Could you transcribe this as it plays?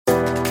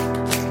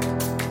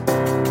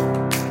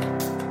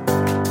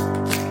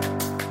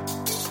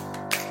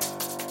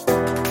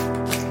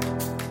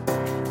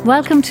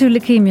Welcome to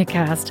Leukemia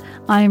Cast.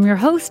 I am your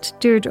host,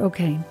 Deirdre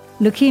O'Kane.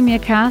 Leukemia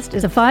Cast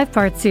is a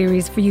 5-part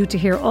series for you to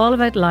hear all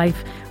about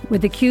life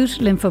with acute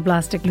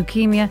lymphoblastic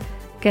leukemia,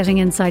 getting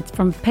insights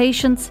from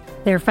patients,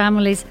 their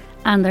families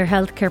and their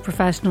healthcare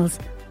professionals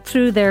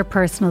through their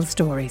personal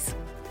stories.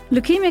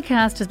 Leukemia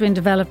Cast has been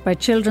developed by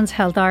Children's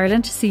Health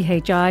Ireland,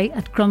 CHI,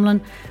 at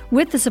Crumlin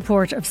with the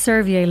support of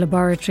Servier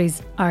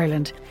Laboratories,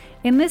 Ireland.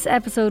 In this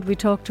episode, we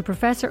talk to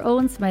Professor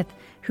Owen Smith,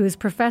 who is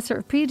Professor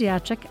of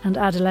Paediatric and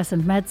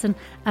Adolescent Medicine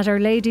at Our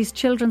Lady's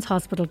Children's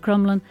Hospital,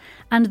 Crumlin,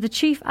 and the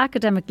Chief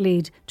Academic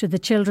Lead to the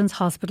Children's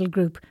Hospital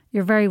Group.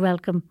 You're very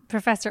welcome.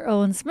 Professor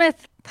Owen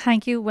Smith,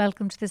 thank you.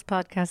 Welcome to this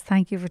podcast.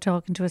 Thank you for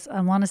talking to us.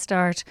 I want to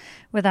start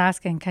with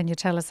asking, can you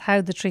tell us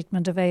how the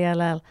treatment of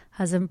ALL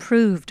has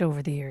improved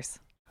over the years?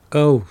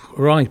 Oh,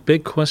 right.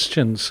 Big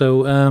question.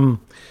 So,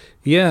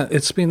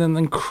 it's been an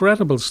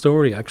incredible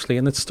story, actually.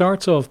 And it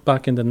starts off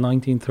back in the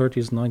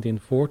 1930s,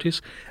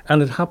 1940s.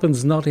 And it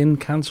happens not in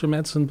cancer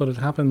medicine, but it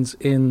happens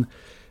in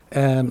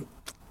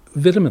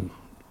vitamin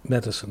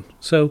medicine.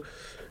 So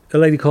a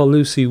lady called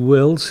Lucy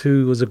Wills,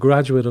 who was a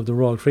graduate of the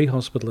Royal Free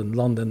Hospital in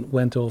London,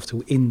 went off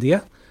to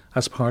India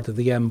as part of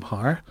the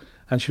empire.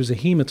 And she was a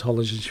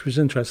hematologist. She was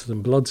interested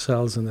in blood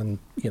cells and then,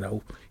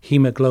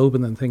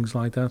 hemoglobin and things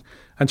like that.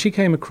 And she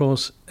came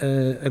across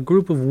a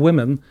group of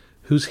women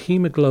whose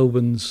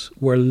hemoglobins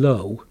were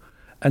low,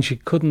 and she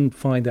couldn't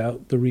find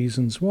out the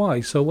reasons why.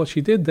 So what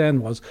she did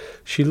then was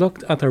she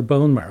looked at their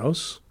bone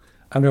marrows,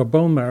 and their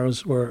bone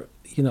marrows were,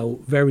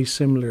 very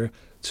similar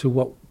to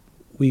what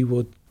we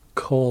would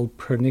call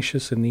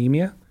pernicious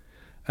anemia.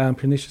 And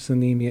pernicious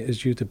anemia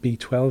is due to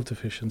B12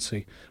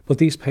 deficiency. But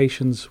these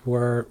patients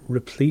were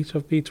replete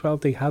of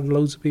B12. They had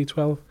loads of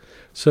B12.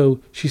 So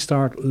she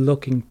started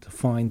looking to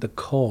find the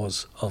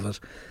cause of it.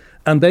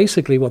 And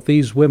basically what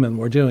these women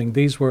were doing,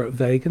 these were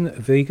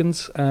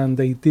vegans, and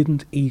they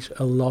didn't eat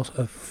a lot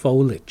of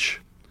foliage,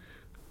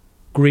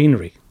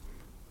 greenery,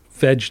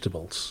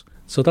 vegetables.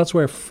 So that's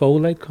where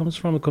folate comes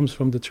from. It comes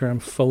from the term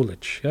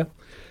foliage, yeah?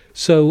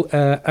 So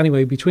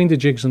anyway, between the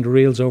jigs and the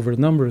reels over a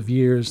number of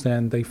years,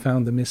 then they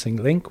found the missing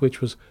link,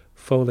 which was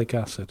folic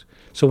acid.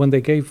 So when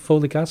they gave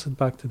folic acid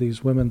back to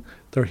these women,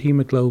 their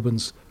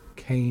hemoglobins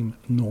came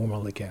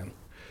normal again.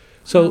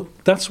 So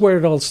that's where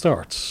it all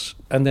starts.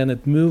 And then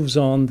it moves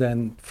on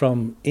then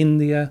from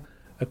India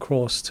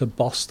across to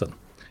Boston.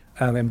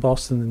 And in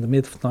Boston in the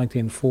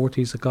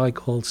mid-1940s, a guy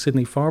called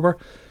Sidney Farber,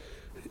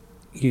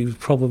 you've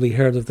probably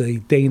heard of the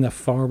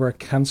Dana-Farber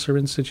Cancer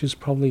Institute,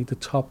 probably the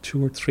top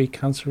 2 or 3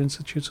 cancer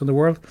institutes in the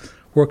world,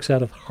 works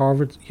out of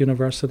Harvard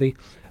University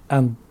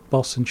and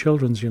Boston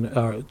Children's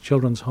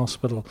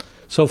Hospital.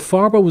 So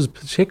Farber was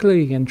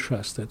particularly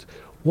interested,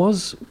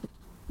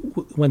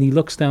 when he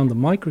looks down the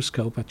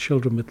microscope at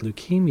children with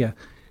leukemia,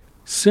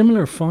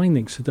 similar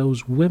findings to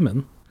those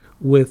women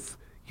with,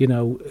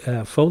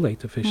 folate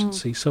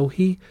deficiency. So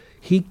he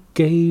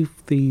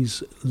gave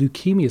these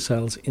leukemia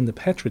cells in the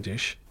Petri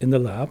dish in the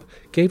lab,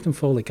 gave them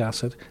folic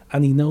acid,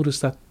 and he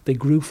noticed that they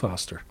grew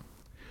faster.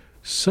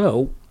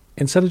 So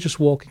instead of just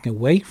walking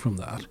away from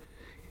that,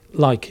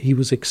 like he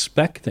was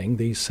expecting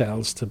these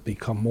cells to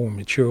become more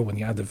mature when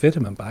you add the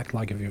vitamin back,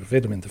 like if you're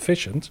vitamin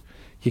deficient,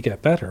 you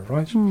get better,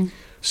 right?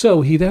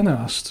 So he then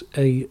asked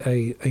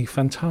a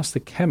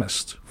fantastic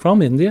chemist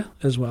from India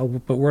as well,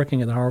 but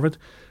working at Harvard,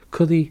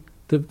 could he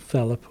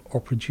develop or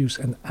produce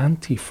an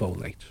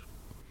antifolate?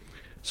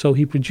 So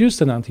he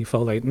produced an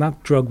antifolate, and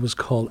that drug was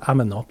called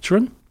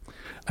aminopterin,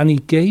 and he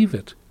gave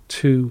it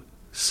to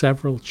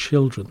several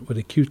children with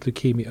acute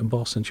leukemia in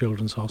Boston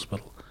Children's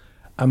Hospital.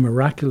 And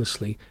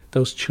miraculously,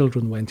 those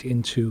children went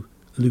into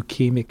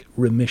leukemic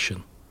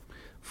remission.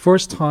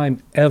 First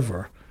time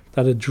ever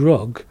that a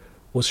drug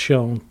was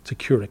shown to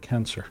cure a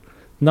cancer.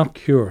 Not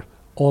cure,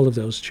 all of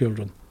those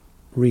children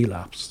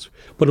relapsed.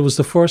 But it was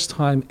the first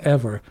time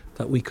ever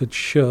that we could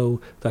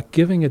show that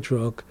giving a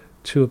drug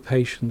to a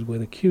patient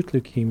with acute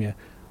leukemia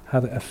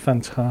had a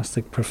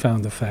fantastic,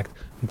 profound effect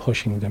in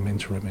pushing them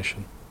into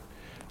remission.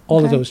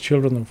 All of those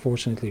children,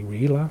 unfortunately,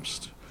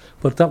 relapsed.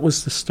 But that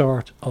was the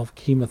start of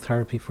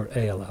chemotherapy for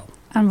ALL.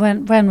 And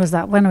when was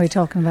that? When are we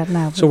talking about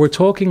now? So we're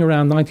talking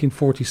around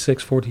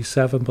 1946,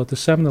 47, but the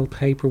seminal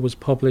paper was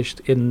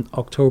published in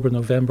October,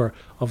 November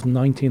of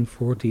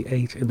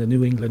 1948 in the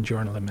New England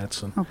Journal of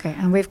Medicine. Okay,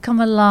 and we've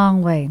come a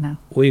long way now.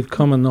 We've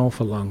come an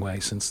awful long way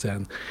since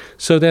then.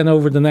 So then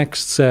over the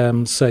next,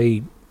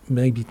 say,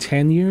 maybe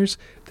 10 years,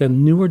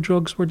 then newer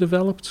drugs were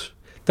developed.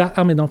 That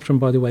aminopterin,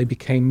 by the way,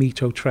 became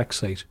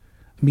methotrexate.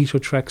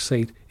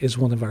 Methotrexate is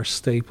one of our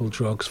staple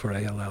drugs for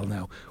ALL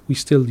now. We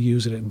still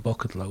use it in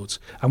bucket loads,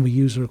 and we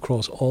use it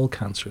across all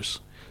cancers.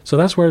 So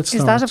that's where it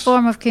starts. Is that a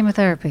form of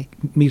chemotherapy?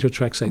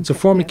 Methotrexate. It's a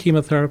form of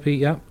chemotherapy,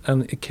 yeah,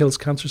 and it kills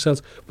cancer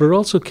cells, but it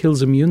also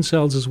kills immune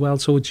cells as well.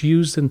 So it's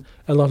used in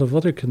a lot of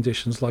other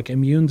conditions like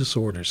immune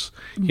disorders,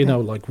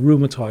 like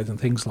rheumatoid and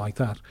things like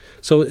that.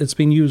 So it's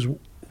been used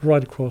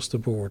right across the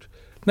board.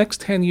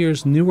 Next 10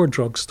 years, newer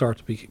drugs start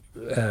to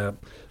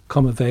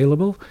become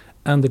available.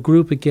 And the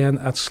group again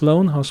at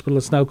Sloan Hospital,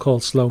 it's now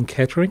called Sloan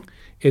Kettering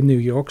in New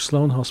York,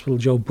 Sloan Hospital.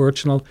 Joe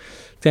Birchnell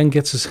then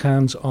gets his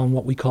hands on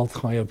what we call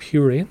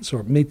thiopurines,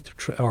 or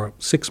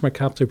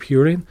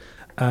 6-mercaptopurine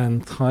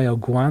and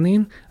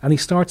thioguanine, and he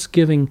starts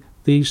giving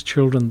these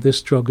children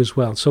this drug as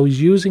well. So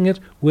he's using it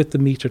with the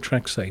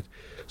methotrexate.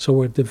 So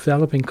we're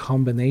developing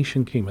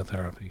combination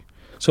chemotherapy.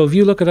 So if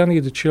you look at any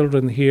of the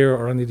children here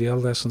or any of the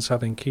adolescents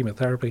having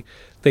chemotherapy,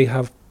 they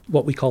have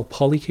what we call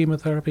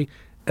polychemotherapy,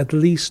 at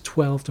least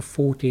 12 to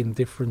 14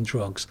 different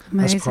drugs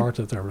Amazing. as part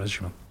of their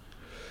regimen.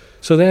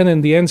 So then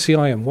in the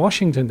NCI in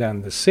Washington then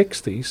in the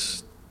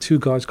 60s, two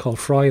guys called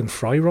Fry and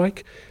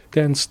Freireich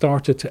then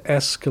started to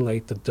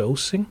escalate the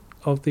dosing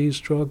of these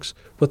drugs,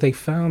 but they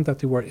found that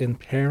they were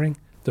impairing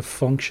the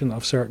function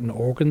of certain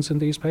organs in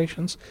these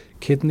patients,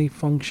 kidney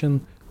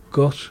function,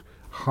 gut,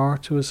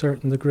 heart to a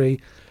certain degree,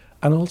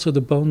 and also the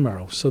bone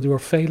marrow. So they were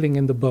failing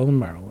in the bone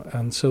marrow,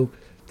 and so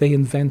they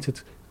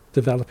invented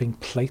developing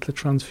platelet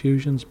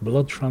transfusions,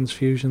 blood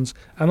transfusions,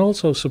 and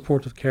also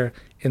supportive care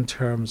in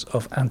terms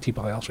of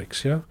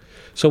antibiotics. Yeah,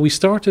 so we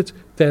started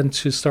then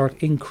to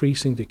start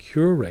increasing the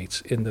cure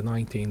rates in the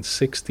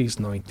 1960s,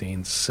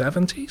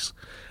 1970s,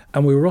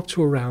 and we were up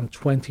to around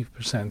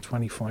 20%,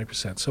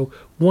 25%. So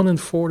 1 in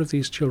 4 of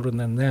these children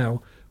are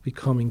now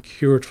becoming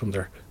cured from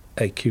their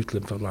acute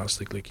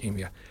lymphoblastic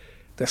leukemia.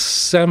 The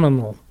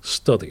seminal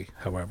study,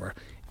 however,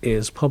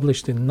 is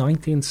published in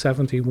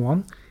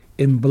 1971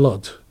 in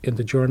Blood, in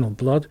the journal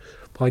Blood,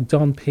 by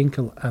Don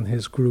Pinkel and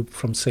his group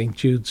from St.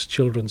 Jude's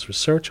Children's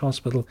Research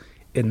Hospital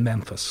in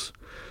Memphis.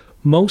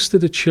 Most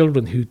of the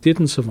children who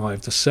didn't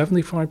survive, the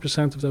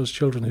 75% of those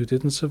children who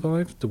didn't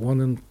survive,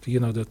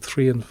 the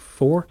 3 and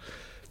 4,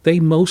 they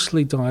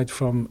mostly died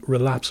from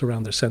relapse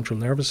around their central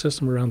nervous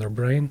system, around their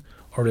brain,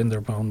 or in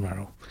their bone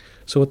marrow.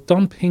 So what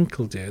Don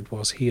Pinkel did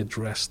was he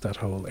addressed that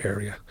whole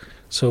area.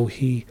 So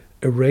he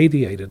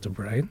irradiated the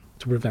brain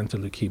to prevent the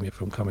leukemia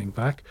from coming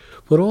back,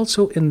 but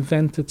also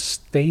invented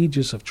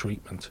stages of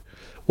treatment,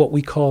 what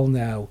we call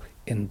now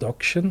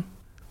induction,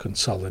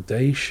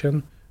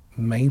 consolidation,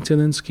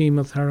 maintenance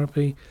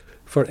chemotherapy.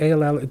 For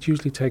ALL, it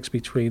usually takes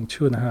between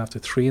 2.5 to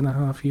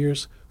 3.5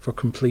 years for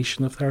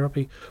completion of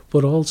therapy,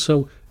 but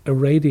also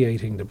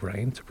irradiating the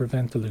brain to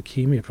prevent the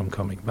leukemia from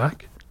coming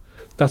back.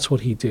 That's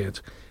what he did.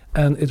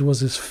 And it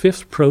was his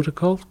 5th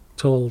protocol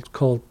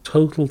called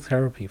Total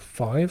Therapy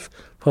 5,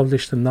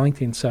 published in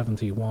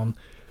 1971,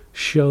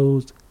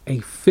 showed a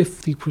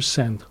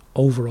 50%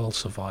 overall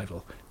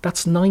survival.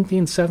 That's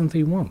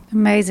 1971.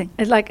 Amazing.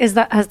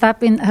 Has there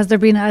been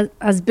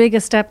as big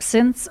a step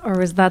since,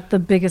 or is that the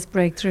biggest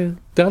breakthrough?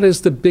 That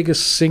is the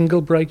biggest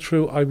single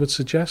breakthrough, I would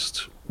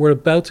suggest. We're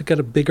about to get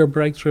a bigger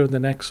breakthrough in the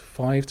next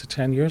 5 to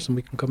 10 years, and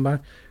we can come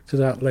back to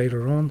that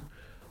later on.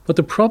 But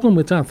the problem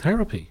with that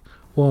therapy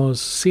was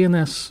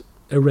CNS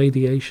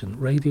irradiation,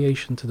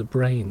 radiation to the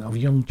brain of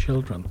young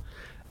children.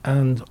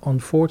 And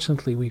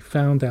unfortunately, we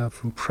found out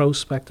from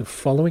prospective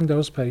following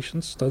those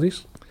patients'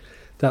 studies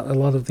that a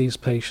lot of these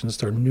patients,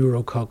 their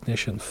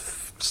neurocognition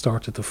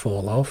started to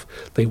fall off.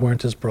 They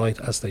weren't as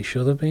bright as they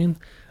should have been.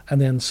 And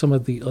then some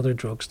of the other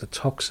drugs, the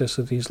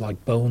toxicities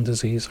like bone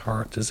disease,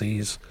 heart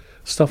disease,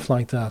 stuff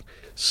like that.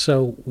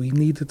 So we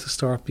needed to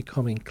start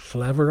becoming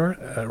cleverer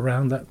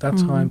around that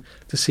time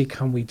to see,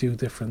 can we do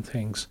different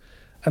things.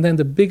 And then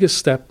the biggest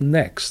step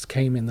next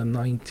came in the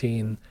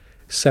 1970s,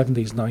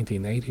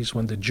 1980s,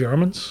 when the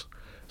Germans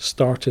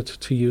started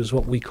to use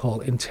what we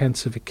call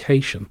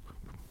intensification.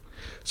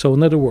 So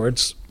in other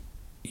words,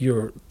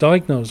 you're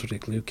diagnosed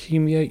with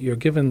leukemia, you're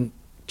given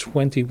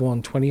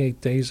 21,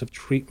 28 days of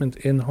treatment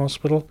in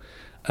hospital,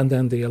 and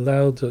then they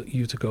allowed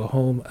you to go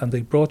home, and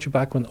they brought you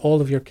back when all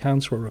of your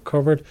counts were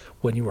recovered,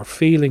 when you were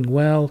feeling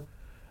well,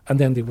 and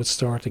then they would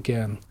start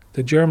again.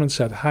 The Germans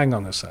said, hang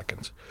on a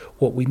second.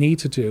 What we need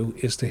to do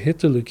is to hit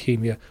the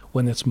leukemia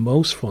when it's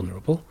most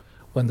vulnerable,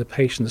 when the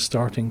patient is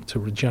starting to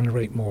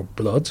regenerate more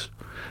blood.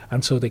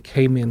 And so they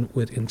came in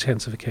with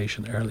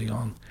intensification early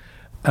on.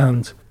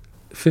 And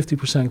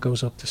 50%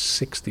 goes up to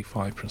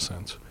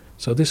 65%.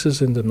 So this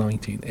is in the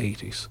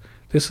 1980s.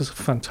 This is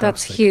fantastic.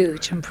 That's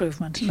huge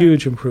improvement.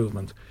 Huge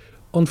improvement.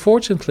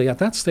 Unfortunately, at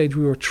that stage,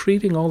 we were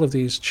treating all of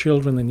these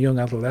children and young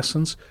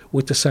adolescents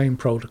with the same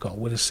protocol,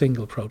 with a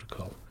single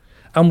protocol.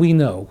 And we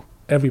know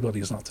everybody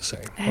is not the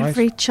same.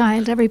 Every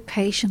child, every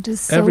patient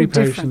is so different.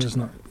 Every patient is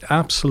not.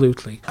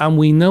 Absolutely. And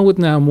we know it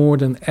now more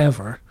than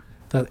ever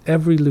that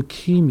every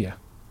leukemia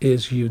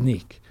is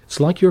unique. It's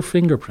like your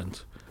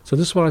fingerprint. So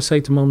this is what I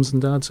say to mums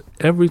and dads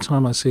every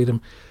time I see them.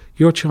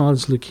 Your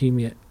child's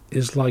leukemia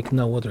is like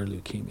no other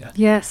leukemia.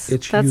 Yes,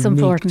 that's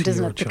important,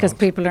 isn't it? Because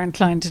people are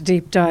inclined to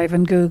deep dive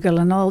and Google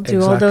and all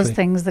those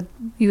things that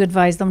you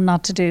advise them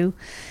not to do,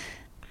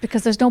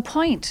 because there's no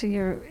point.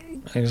 You're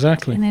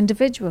an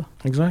individual.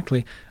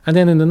 Exactly. And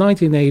then in the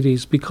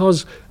 1980s,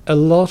 because a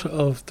lot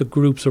of the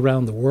groups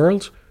around the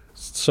world,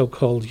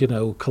 so-called,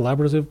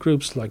 collaborative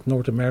groups like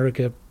North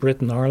America,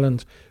 Britain,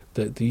 Ireland,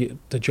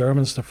 the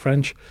Germans, the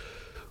French,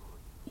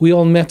 we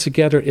all met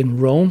together in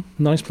Rome,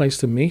 nice place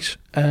to meet,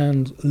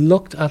 and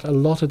looked at a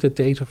lot of the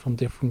data from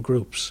different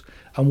groups.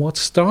 And what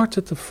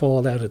started to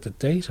fall out of the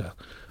data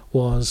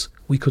was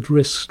we could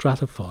risk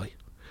stratify.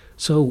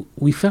 So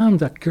we found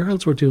that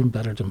girls were doing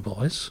better than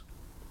boys,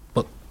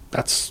 but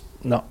that's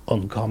not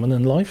uncommon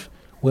in life.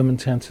 Women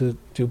tend to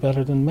do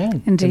better than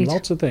men. Indeed. In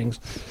lots of things.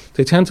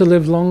 They tend to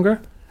live longer,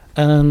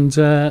 and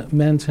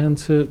men tend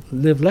to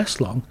live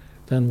less long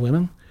than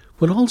women.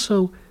 But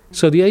also,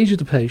 so the age of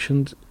the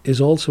patient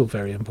is also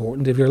very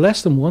important. If you're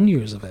less than 1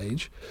 year of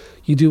age,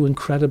 you do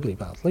incredibly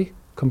badly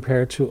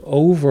compared to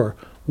over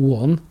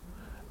 1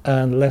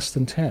 and less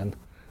than 10.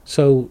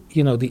 So,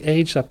 the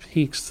age that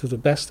peaks to the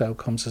best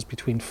outcomes is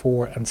between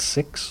 4 and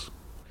 6.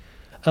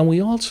 And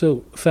we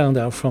also found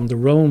out from the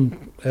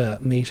Rome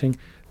meeting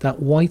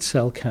that white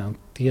cell count,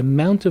 the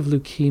amount of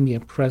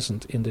leukemia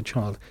present in the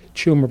child,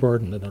 tumour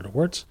burden in other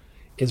words,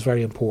 is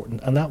very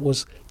important. And that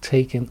was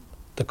taken,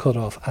 the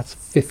cutoff, at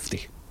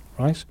 50,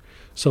 right?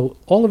 So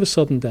all of a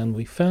sudden then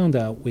we found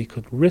out we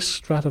could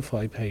risk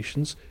stratify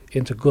patients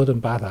into good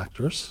and bad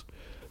actors.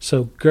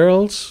 So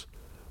girls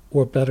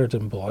were better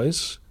than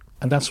boys,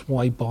 and that's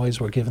why boys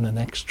were given an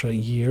extra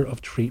year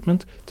of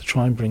treatment to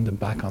try and bring them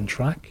back on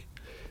track.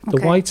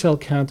 The white cell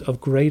count of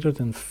greater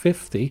than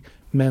 50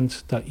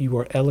 meant that you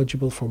were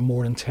eligible for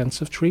more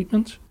intensive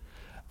treatment.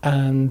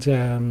 And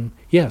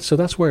so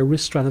that's where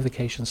risk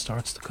stratification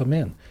starts to come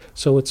in.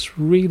 So it's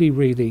really,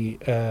 really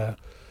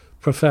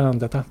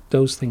profound that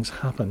those things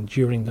happened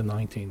during the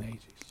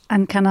 1980s.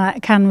 And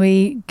can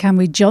we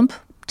jump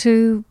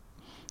to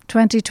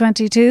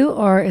 2022,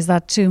 or is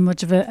that too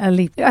much of a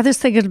leap? I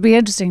just think it'd be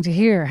interesting to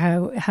hear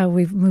how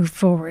we've moved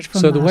forward from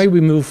that. So the way we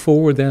moved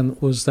forward then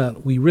was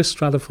that we risk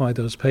stratified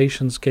those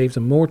patients, gave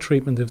them more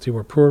treatment if they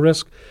were poor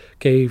risk,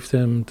 gave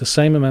them the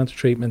same amount of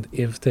treatment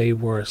if they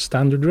were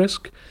standard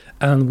risk,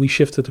 and we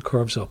shifted the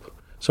curves up.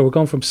 So we're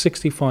going from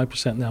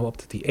 65% now up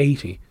to the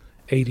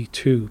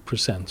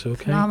 82%,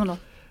 okay? Phenomenal.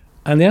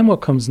 And then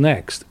what comes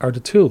next are the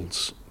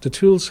tools. The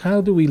tools, how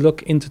do we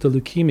look into the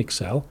leukemic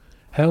cell?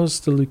 How's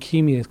the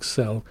leukemic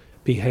cell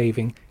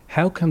behaving?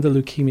 How can the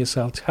leukemia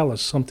cell tell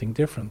us something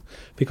different?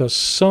 Because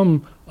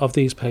some of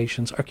these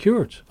patients are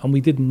cured, and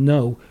we didn't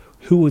know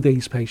who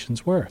these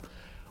patients were.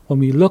 When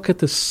we look at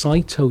the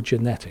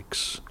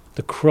cytogenetics,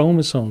 the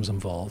chromosomes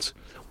involved,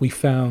 we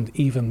found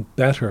even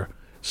better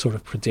sort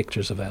of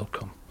predictors of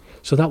outcome.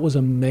 So that was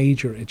a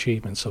major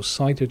achievement. So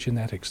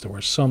cytogenetics, there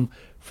were some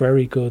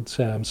very good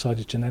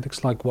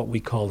cytogenetics, like what we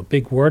call the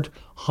big word,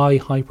 high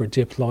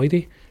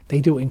hyperdiploidy. They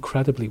do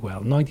incredibly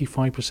well,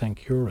 95%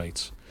 cure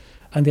rates.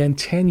 And then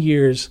 10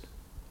 years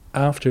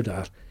after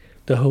that,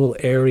 the whole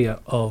area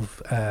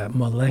of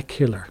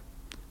molecular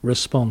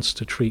response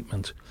to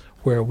treatment,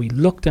 where we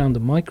look down the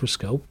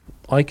microscope,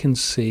 I can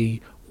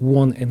see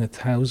 1 in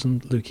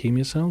 1,000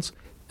 leukemia cells.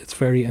 It's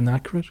very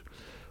inaccurate.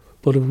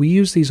 But if we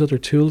use these other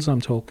tools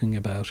I'm talking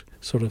about,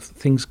 sort of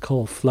things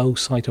called flow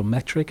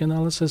cytometric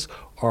analysis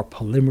or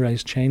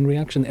polymerase chain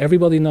reaction.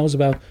 Everybody knows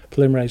about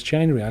polymerase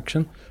chain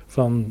reaction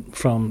from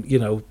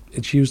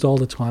it's used all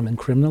the time in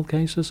criminal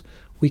cases.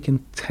 We can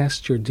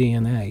test your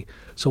DNA.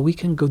 So we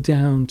can go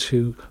down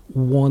to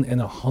 1 in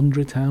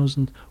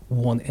 100,000,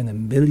 1 in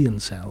 1,000,000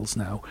 cells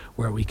now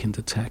where we can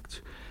detect.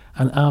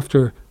 And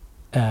after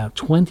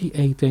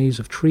 28 days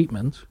of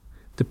treatment,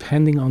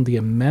 depending on the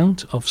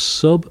amount of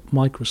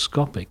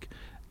submicroscopic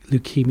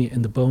leukemia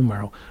in the bone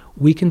marrow,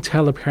 we can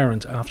tell a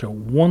parent after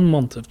 1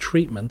 month of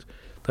treatment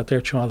that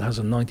their child has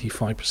a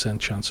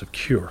 95% chance of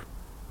cure,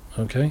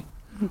 okay?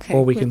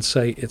 Or we can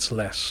say it's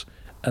less.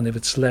 And if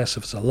it's less,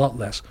 if it's a lot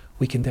less,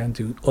 we can then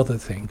do other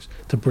things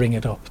to bring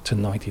it up to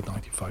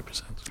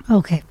 95%.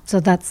 Okay,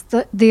 so that's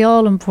the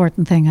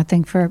all-important thing, I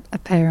think, for a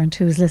parent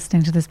who's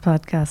listening to this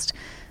podcast.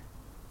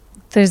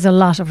 There's a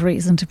lot of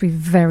reason to be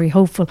very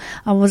hopeful.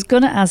 I was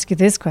going to ask you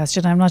this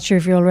question. I'm not sure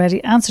if you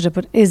already answered it,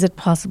 but is it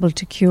possible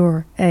to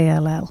cure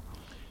ALL?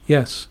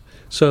 Yes.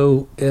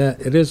 So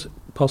it is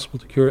possible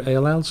to cure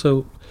ALL.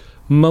 So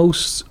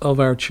most of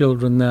our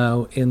children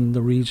now in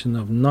the region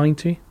of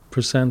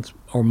 90%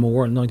 or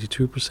more,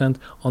 92%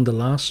 on the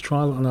last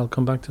trial, and I'll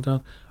come back to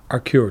that, are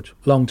cured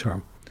long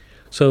term.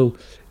 So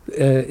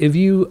if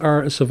you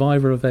are a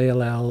survivor of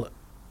ALL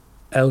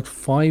out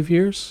 5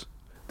 years,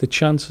 the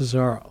chances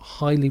are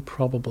highly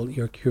probable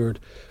you're cured.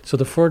 So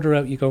the further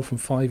out you go from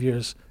 5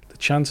 years, the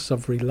chances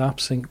of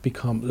relapsing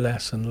become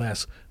less and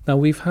less. Now,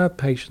 we've had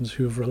patients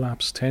who have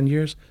relapsed 10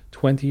 years,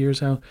 20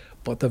 years out,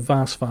 but the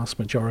vast, vast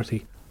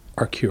majority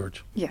are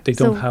cured. Yeah. They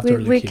don't have their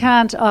leukemia. We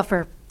can't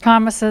offer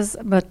promises,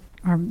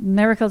 or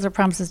miracles or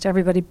promises to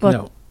everybody,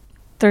 but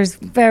there's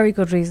very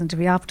good reason to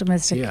be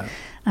optimistic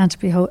and to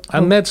be hopeful.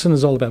 And medicine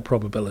is all about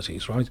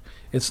probabilities, right?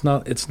 It's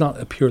not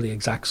a purely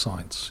exact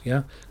science,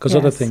 because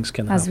other things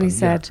can happen. As we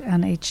said,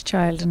 and each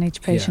child and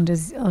each patient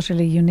is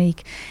utterly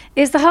unique.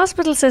 Is the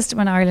hospital system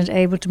in Ireland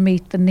able to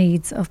meet the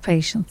needs of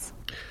patients?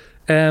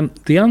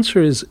 The answer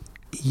is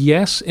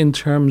yes, in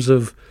terms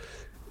of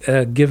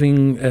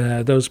giving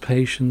those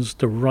patients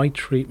the right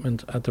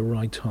treatment at the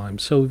right time.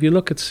 So if you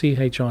look at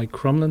CHI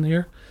Crumlin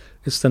here,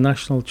 it's the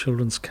National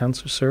Children's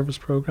Cancer Service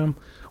Programme.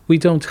 We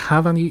don't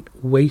have any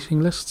waiting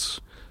lists.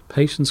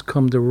 patients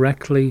come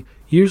directly,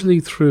 usually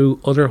through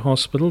other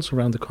hospitals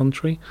around the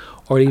country,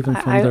 or even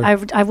from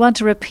I want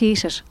to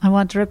repeat it. I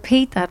want to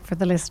repeat that for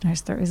the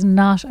listeners. There is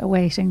not a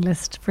waiting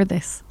list for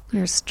this.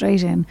 You're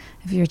straight in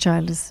if your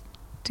child is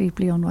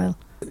deeply unwell.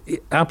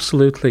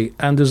 Absolutely.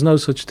 And there's no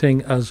such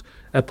thing as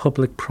a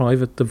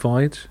public-private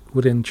divide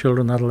within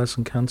children and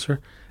adolescent cancer.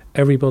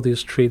 Everybody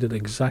is treated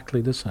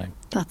exactly the same.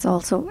 That's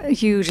also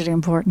hugely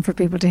important for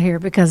people to hear,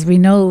 because we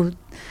know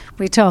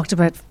we talked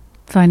about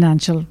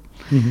financial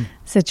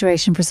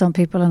situation for some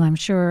people, and I'm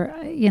sure,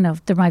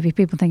 there might be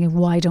people thinking,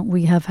 why don't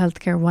we have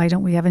healthcare? Why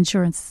don't we have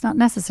insurance? It's not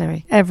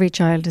necessary. Every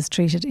child is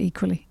treated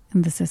equally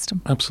in the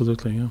system.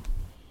 Absolutely, yeah.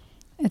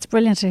 It's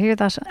brilliant to hear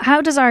that.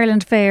 How does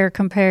Ireland fare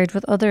compared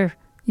with other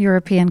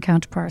European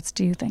counterparts,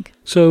 do you think?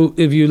 So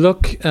if you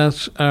look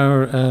at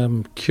our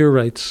cure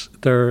rates,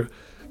 they're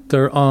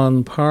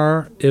on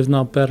par, if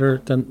not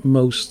better, than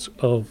most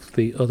of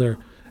the other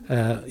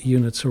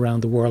units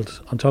around the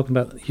world. I'm talking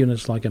about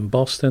units like in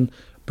Boston,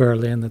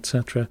 Berlin,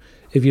 etc.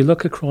 If you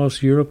look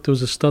across Europe, there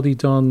was a study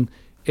done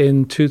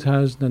in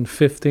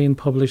 2015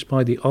 published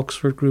by the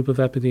Oxford Group of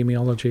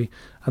Epidemiology,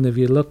 and if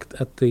you looked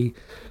at the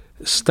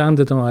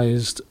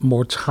standardised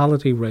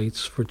mortality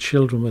rates for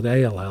children with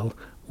ALL,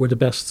 we're the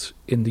best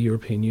in the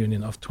European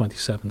Union of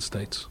 27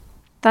 states.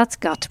 That's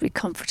got to be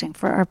comforting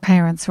for our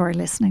parents who are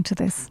listening to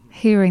this.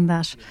 Hearing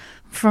that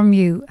from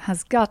you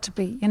has got to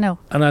be,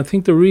 And I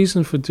think the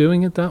reason for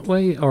doing it that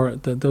way, or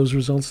those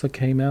results that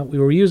came out, we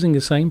were using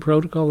the same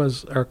protocol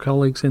as our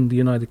colleagues in the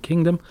United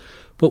Kingdom,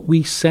 but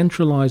we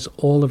centralised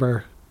all of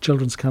our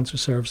children's cancer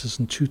services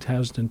in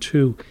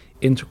 2002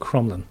 into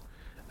Crumlin.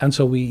 And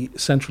so we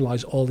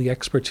centralise all the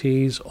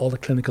expertise, all the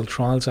clinical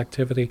trials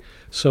activity.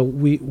 So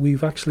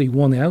we've actually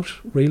won out,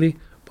 really,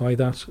 by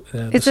that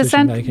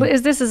decision making.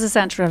 Is this as a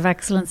centre of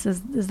excellence?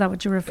 Is that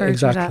what you refer to it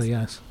as? Exactly,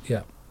 yes.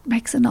 Yeah.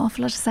 Makes an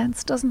awful lot of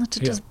sense, doesn't it, to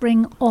just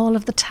bring all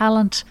of the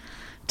talent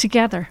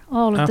together.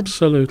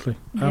 Absolutely.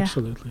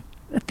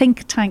 A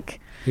think tank,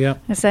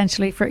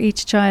 essentially, for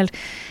each child.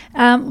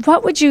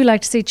 What would you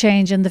like to see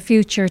change in the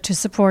future to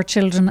support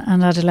children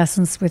and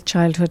adolescents with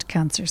childhood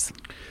cancers?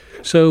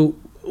 So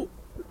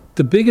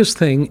the biggest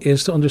thing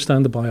is to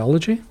understand the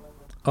biology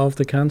of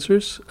the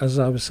cancers. As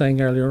I was saying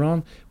earlier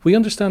on, if we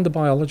understand the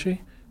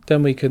biology,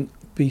 then we can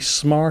be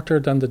smarter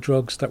than the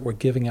drugs that we're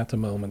giving at the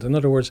moment. In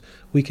other words,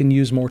 we can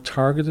use more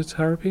targeted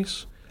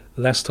therapies,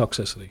 less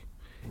toxicity.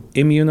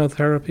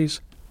 Immunotherapies,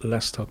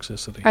 less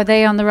toxicity. Are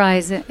they on the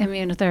rise,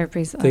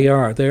 immunotherapies? They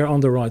are. They're on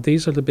the rise.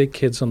 These are the big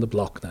kids on the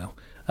block now.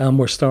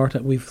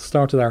 We've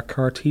started our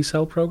CAR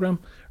T-cell program,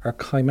 our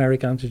chimeric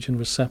antigen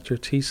receptor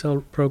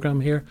T-cell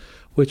program here,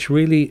 which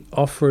really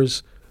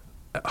offers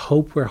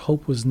hope where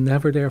hope was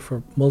never there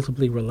for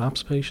multiply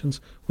relapsed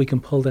patients. We can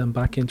pull them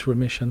back into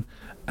remission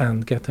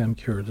and get them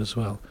cured as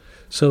well.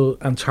 So,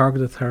 and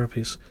targeted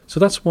therapies. So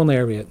that's one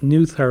area,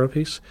 new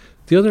therapies.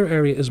 The other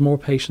area is more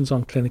patients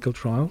on clinical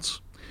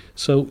trials.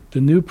 So the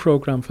new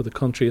program for the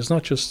country is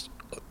not just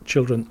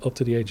children up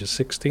to the age of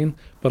 16,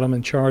 but I'm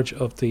in charge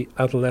of the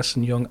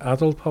adolescent young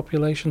adult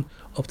population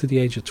up to the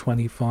age of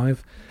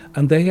 25.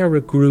 And they are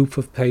a group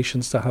of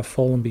patients that have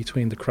fallen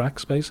between the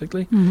cracks,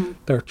 basically.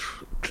 Their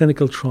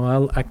clinical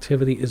trial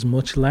activity is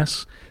much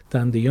less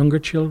than the younger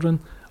children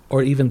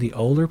or even the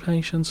older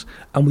patients,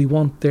 and we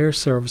want their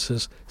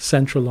services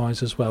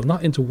centralised as well,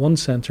 not into one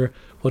centre,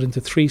 but into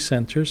 3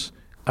 centres,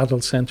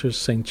 adult centres,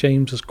 St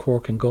James's,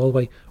 Cork and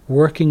Galway,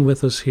 working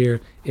with us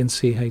here in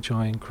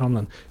CHI in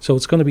Crumlin. So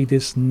it's going to be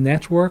this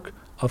network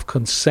of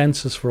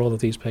consensus for all of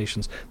these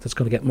patients that's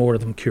going to get more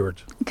of them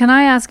cured. Can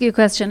I ask you a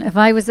question? If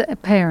I was a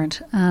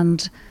parent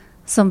and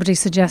somebody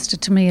suggested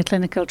to me a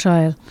clinical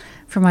trial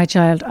for my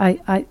child,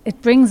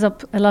 it brings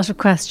up a lot of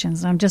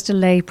questions. I'm just a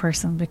lay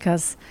person,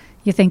 because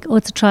you think,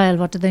 it's a trial,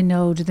 what do they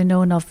know? Do they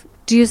know enough?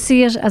 Do you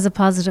see it as a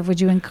positive?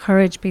 Would you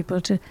encourage people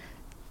to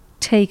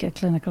take a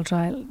clinical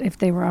trial if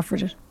they were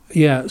offered it?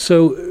 Yeah,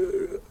 so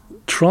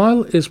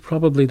trial is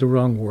probably the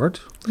wrong word.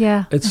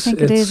 Yeah, I think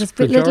it is. It's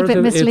a little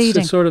bit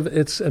misleading.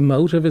 It's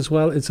emotive as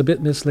well. It's a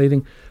bit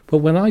misleading. But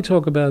when I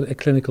talk about a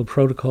clinical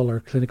protocol or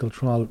a clinical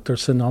trial, they're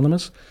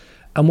synonymous.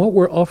 And what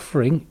we're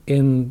offering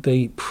in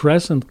the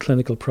present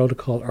clinical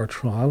protocol or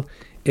trial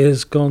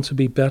is going to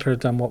be better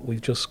than what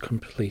we've just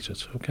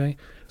completed, okay?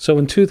 So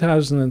in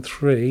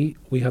 2003,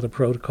 we had a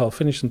protocol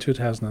finished in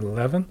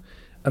 2011,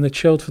 and it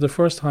showed for the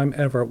first time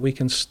ever we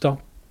can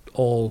stop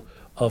all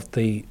of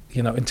the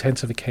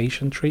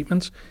intensification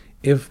treatments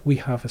if we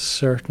have a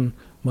certain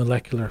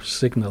molecular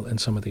signal in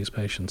some of these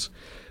patients.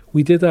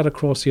 We did that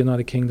across the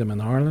United Kingdom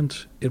and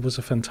Ireland. It was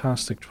a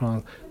fantastic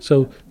trial.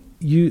 So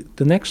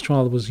the next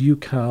trial was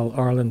UCAL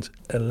Ireland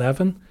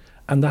 11,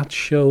 and that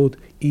showed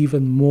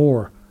even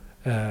more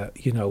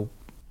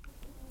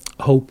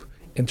hope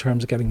in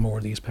terms of getting more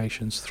of these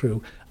patients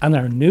through. And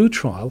our new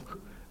trial,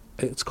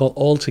 it's called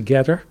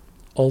Altogether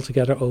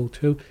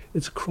 02,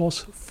 it's across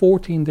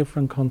 14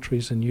 different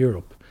countries in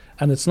Europe.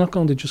 And it's not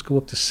going to just go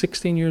up to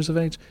 16 years of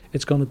age,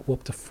 it's going to go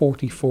up to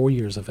 44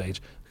 years of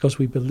age, because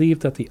we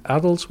believe that the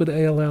adults with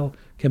ALL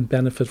can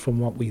benefit from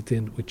what we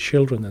did with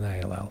children in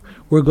ALL.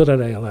 We're good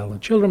at ALL in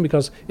children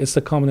because it's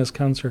the commonest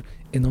cancer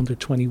in under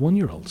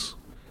 21-year-olds.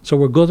 So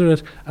we're good at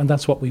it, and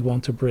that's what we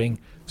want to bring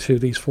to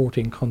these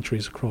 14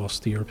 countries across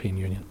the European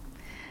Union.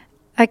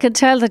 I can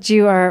tell that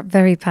you are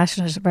very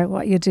passionate about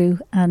what you do,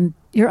 and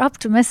you're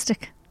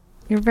optimistic.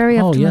 You're very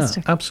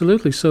optimistic. Yeah,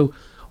 absolutely. So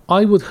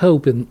I would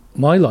hope in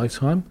my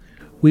lifetime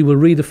we will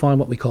redefine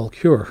what we call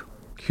cure.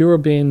 Cure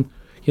being,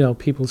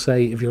 people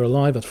say if you're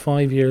alive at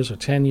 5 years or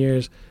 10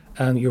 years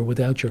and you're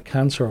without your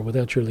cancer or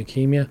without your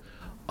leukemia,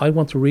 I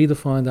want to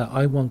redefine that.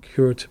 I want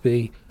cure to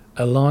be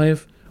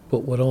alive, but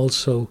with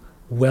also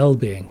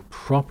well-being,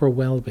 proper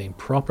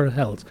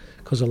health.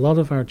 Because a lot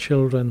of our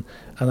children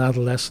and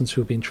adolescents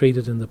who have been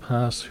treated in the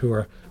past, who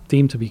are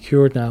deemed to be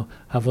cured now,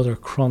 have other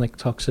chronic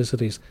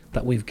toxicities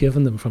that we've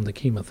given them from the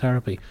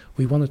chemotherapy.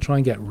 We want to try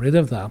and get rid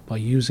of that by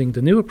using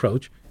the new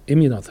approach,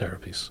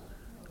 immunotherapies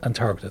and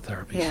targeted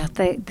therapies. Yeah,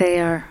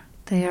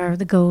 they are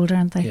the gold,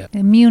 aren't they? Yeah.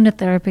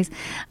 Immunotherapies.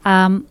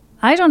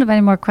 I don't have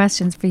any more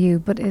questions for you,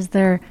 but is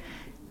there,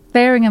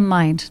 bearing in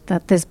mind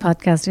that this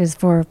podcast is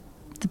for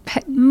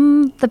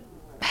the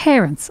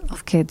parents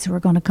of kids who are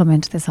going to come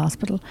into this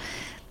hospital,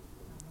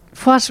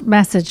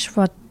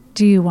 what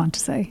do you want to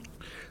say?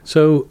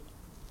 So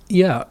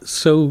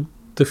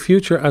the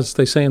future, as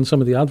they say in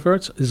some of the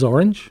adverts, is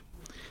orange.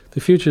 The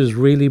future is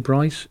really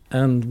bright.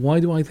 And why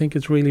do I think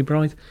it's really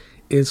bright?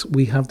 Is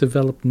we have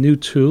developed new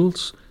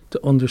tools to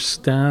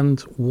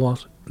understand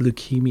what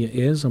leukemia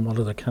is and what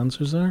other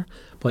cancers are.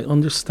 By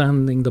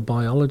understanding the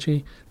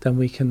biology, then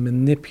we can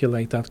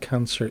manipulate that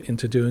cancer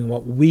into doing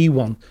what we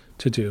want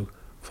to do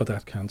for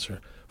that cancer.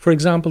 For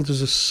example,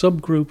 there's a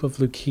subgroup of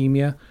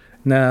leukemia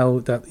now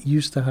that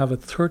used to have a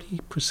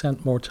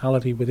 30%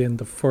 mortality within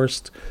the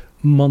first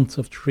month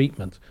of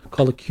treatment,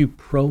 called acute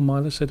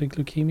promyelocytic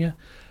leukemia.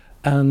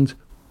 And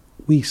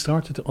we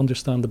started to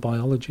understand the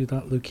biology of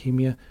that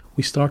leukemia.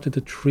 We started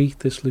to treat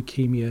this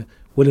leukemia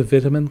with a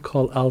vitamin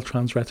called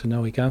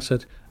L-trans-retinoic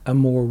acid, and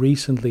more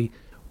recently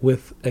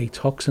with a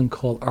toxin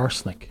called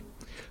arsenic.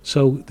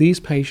 So these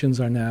patients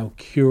are now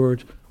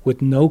cured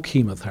with no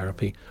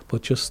chemotherapy,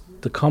 but just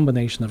the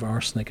combination of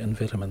arsenic and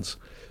vitamins.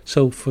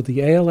 So for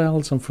the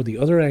ALLs and for the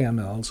other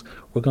AMLs,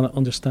 we're going to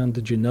understand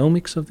the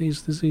genomics of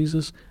these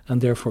diseases and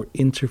therefore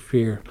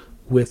interfere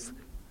with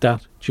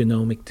that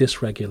genomic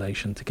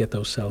dysregulation to get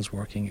those cells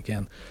working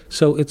again.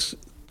 So it's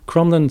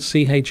Crumlin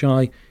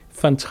CHI,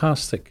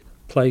 fantastic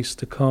place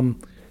to come,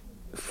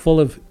 full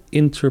of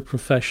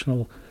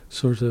interprofessional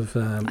sort of...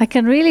 I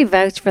can really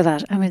vouch for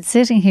that. I mean,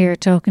 sitting here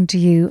talking to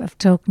you, I've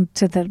spoken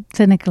to the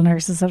clinical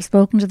nurses, I've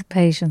spoken to the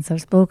patients,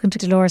 I've spoken to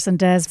Dolores and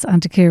Des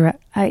and to Ciara.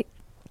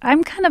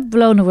 I'm kind of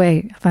blown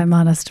away, if I'm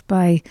honest,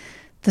 by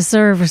the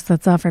service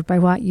that's offered, by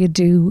what you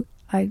do.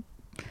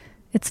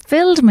 It's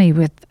filled me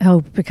with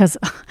hope, because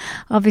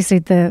obviously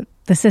the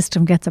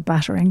system gets a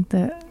battering.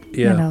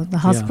 The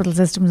hospital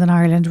systems in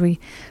Ireland,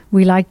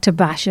 we like to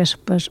bash it,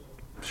 but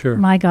sure,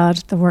 my God,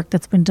 the work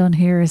that's been done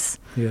here is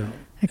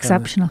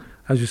exceptional.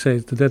 As you say,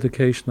 the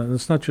dedication, and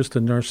it's not just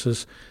the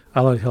nurses,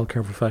 allied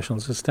healthcare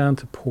professionals, it's down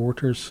to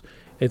porters,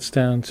 it's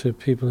down to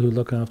people who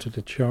look after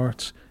the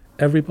charts.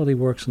 Everybody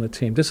works in a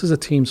team. This is a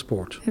team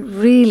sport. It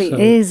really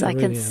is. I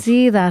can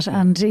see that. Yeah.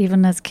 And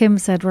even as Kim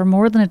said, we're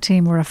more than a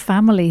team, we're a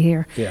family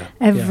here. Yeah.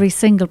 Every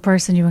single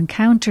person you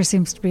encounter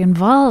seems to be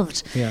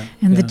involved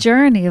in the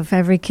journey of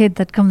every kid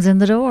that comes in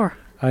the door.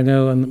 I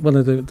know, and one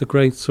of the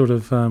great sort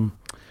of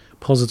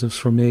positives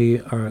for me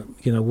are,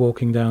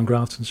 walking down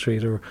Grafton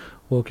Street or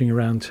walking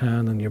around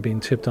town and you're being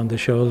tipped on the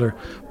shoulder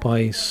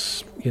by,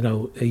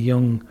 a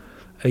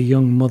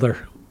young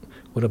mother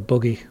with a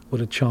buggy,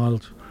 with a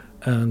child,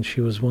 and she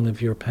was one of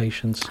your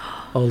patients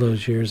all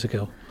those years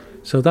ago.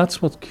 So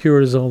that's what Cure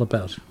is all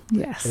about.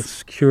 Yes.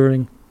 It's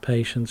curing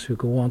patients who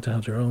go on to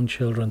have their own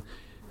children,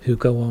 who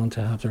go on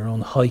to have their own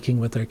hiking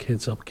with their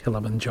kids up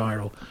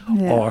Kilimanjaro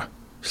or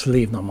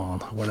leaving them on,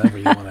 wherever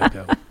you want to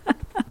go.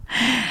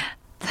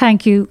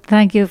 Thank you.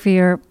 Thank you for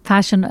your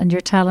passion and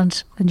your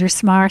talent and your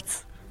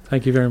smarts.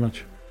 Thank you very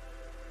much.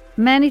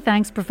 Many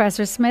thanks,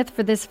 Professor Smith,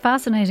 for this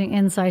fascinating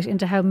insight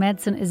into how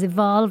medicine is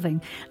evolving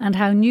and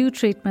how new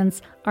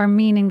treatments are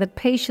meaning that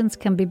patients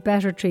can be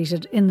better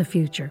treated in the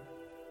future.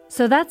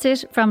 So that's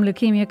it from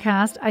Leukemia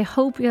Cast. I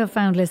hope you have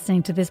found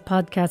listening to this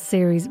podcast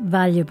series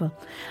valuable.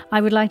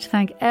 I would like to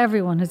thank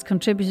everyone who's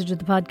contributed to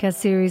the podcast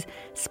series.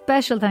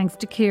 Special thanks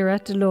to Ciara,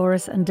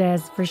 Dolores and Des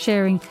for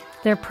sharing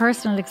their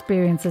personal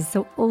experiences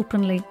so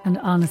openly and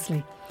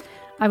honestly.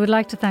 I would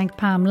like to thank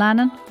Pam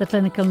Lannon, the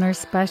clinical nurse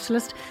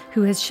specialist,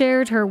 who has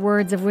shared her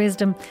words of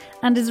wisdom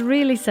and is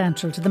really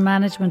central to the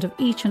management of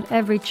each and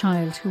every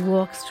child who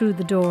walks through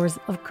the doors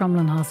of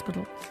Crumlin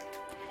Hospital.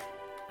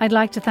 I'd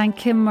like to thank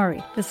Kim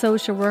Murray, the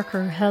social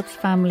worker who helps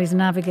families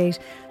navigate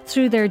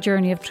through their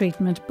journey of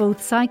treatment, both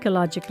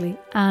psychologically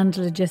and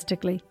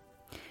logistically.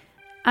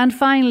 And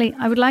finally,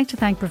 I would like to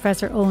thank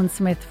Professor Owen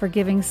Smith for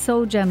giving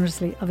so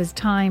generously of his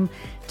time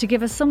to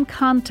give us some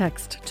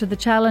context to the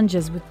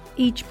challenges which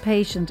each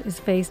patient is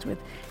faced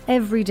with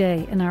every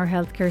day in our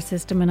healthcare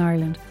system in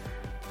Ireland.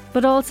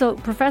 But also,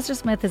 Professor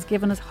Smith has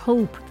given us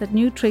hope that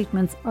new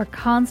treatments are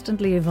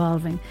constantly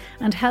evolving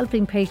and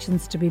helping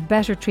patients to be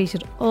better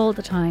treated all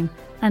the time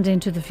and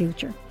into the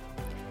future.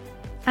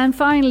 And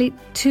finally,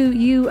 to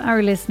you,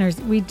 our listeners,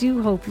 we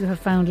do hope you have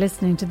found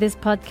listening to this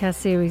podcast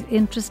series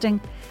interesting,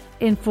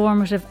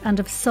 informative and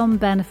of some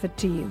benefit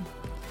to you.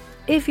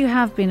 If you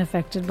have been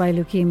affected by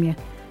leukemia,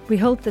 we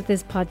hope that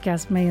this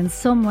podcast may in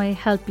some way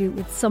help you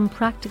with some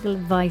practical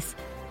advice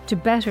to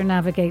better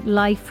navigate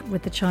life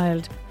with a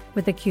child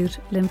with acute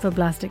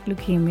lymphoblastic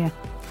leukemia.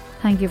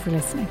 Thank you for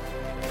listening.